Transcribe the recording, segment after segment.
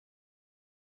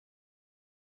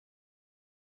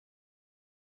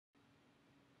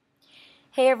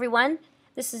Hey everyone,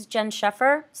 this is Jen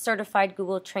Sheffer, Certified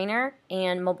Google Trainer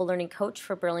and Mobile Learning Coach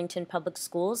for Burlington Public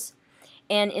Schools.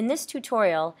 And in this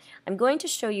tutorial, I'm going to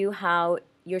show you how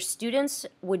your students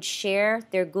would share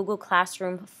their Google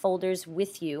Classroom folders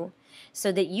with you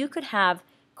so that you could have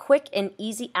quick and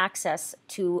easy access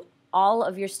to all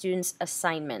of your students'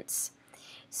 assignments.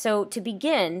 So to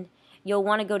begin, you'll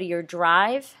want to go to your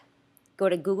Drive, go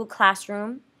to Google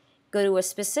Classroom, go to a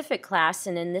specific class,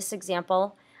 and in this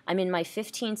example, I'm in my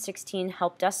 15-16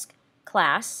 Help Desk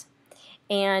class.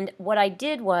 And what I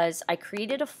did was I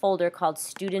created a folder called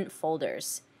Student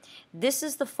Folders. This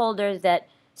is the folder that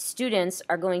students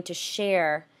are going to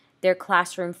share their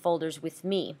classroom folders with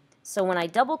me. So when I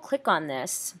double click on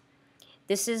this,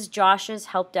 this is Josh's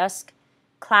Help Desk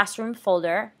classroom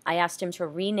folder. I asked him to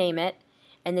rename it,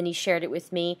 and then he shared it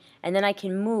with me, and then I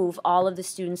can move all of the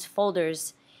students'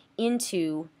 folders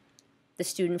into the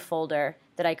student folder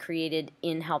that I created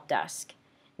in Help Desk.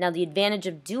 Now the advantage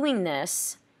of doing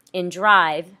this in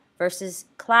Drive versus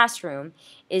Classroom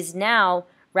is now,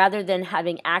 rather than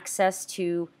having access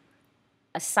to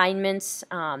assignments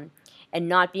and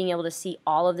not being able to see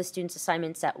all of the students'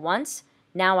 assignments at once,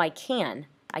 now I can.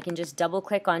 I can just double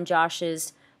click on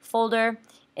Josh's folder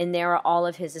and there are all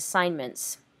of his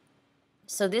assignments.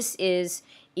 So this is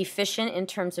efficient in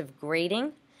terms of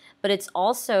grading, but it's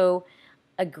also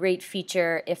a great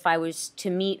feature if I was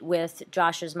to meet with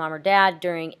Josh's mom or dad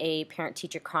during a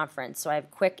parent-teacher conference. So I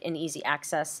have quick and easy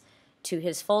access to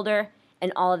his folder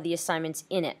and all of the assignments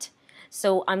in it.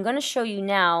 So I'm going to show you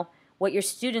now what your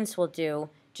students will do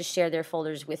to share their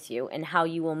folders with you and how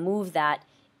you will move that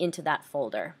into that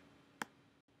folder.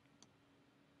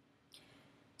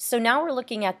 So now we're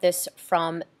looking at this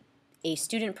from a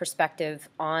student perspective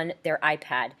on their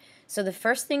iPad. So the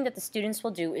first thing that the students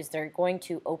will do is they're going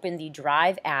to open the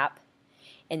Drive app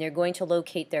and they're going to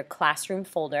locate their classroom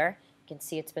folder. You can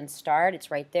see it's been starred, it's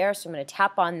right there, so I'm going to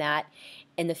tap on that.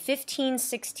 And the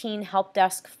 15-16 Help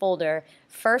Desk folder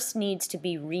first needs to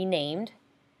be renamed.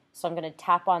 So I'm going to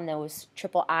tap on those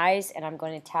triple I's and I'm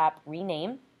going to tap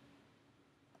Rename.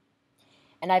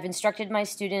 And I've instructed my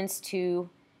students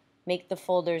to make the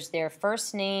folders their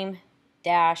first name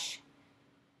dash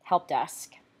Help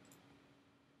Desk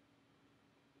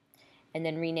and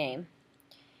then rename.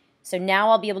 So now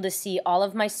I'll be able to see all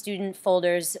of my student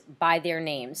folders by their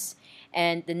names.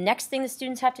 And the next thing the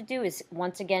students have to do is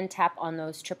once again tap on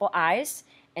those triple I's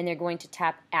and they're going to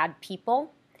tap Add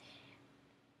People.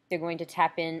 They're going to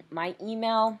tap in my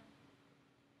email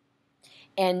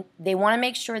and they want to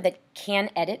make sure that Can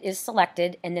Edit is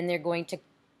selected, and then they're going to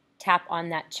tap on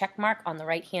that check mark on the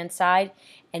right hand side,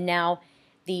 and now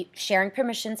the sharing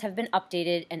permissions have been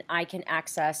updated and I can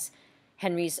access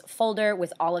Henry's folder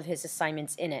with all of his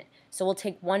assignments in it. So we'll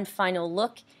take one final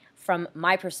look from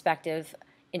my perspective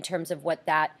in terms of what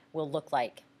that will look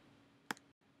like.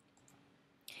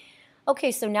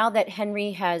 Okay, so now that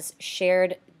Henry has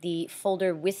shared the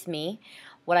folder with me,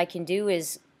 what I can do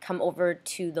is come over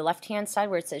to the left-hand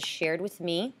side where it says Shared with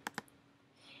Me,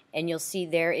 and you'll see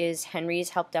there is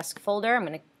Henry's Help Desk folder. I'm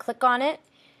going to click on it,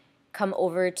 come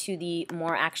over to the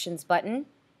More Actions button.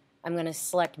 I'm going to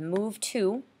select Move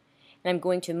To, and I'm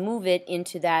going to move it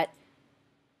into that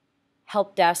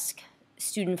Help Desk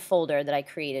student folder that I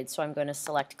created. So I'm going to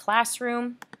select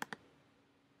Classroom,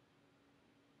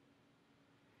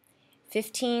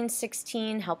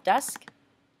 15-16 Help Desk,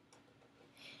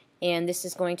 and this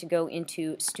is going to go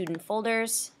into Student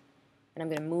Folders, and I'm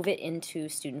going to move it into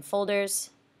Student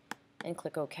Folders and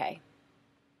click OK.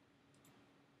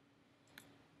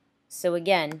 So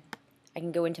again, I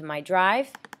can go into my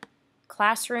Drive,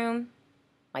 Classroom,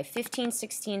 my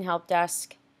 15-16 Help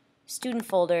Desk, Student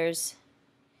Folders,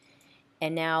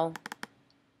 and now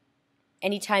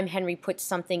anytime Henry puts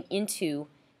something into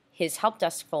his Help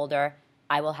Desk folder,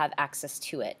 I will have access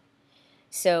to it.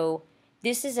 So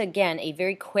this is again a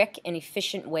very quick and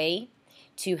efficient way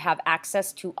to have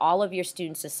access to all of your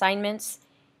students' assignments.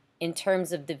 In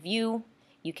terms of the view,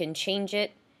 you can change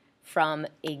it from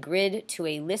a grid to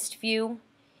a list view.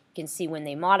 You can see when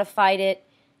they modified it.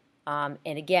 And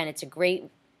again, it's a great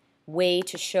way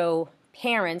to show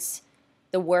parents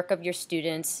the work of your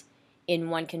students in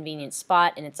one convenient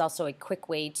spot, and it's also a quick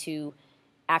way to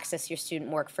access your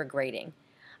student work for grading.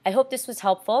 I hope this was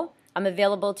helpful. I'm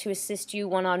available to assist you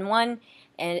one-on-one,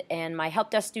 and my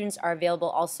Help Desk students are available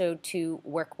also to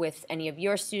work with any of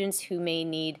your students who may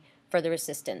need further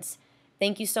assistance.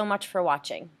 Thank you so much for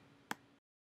watching.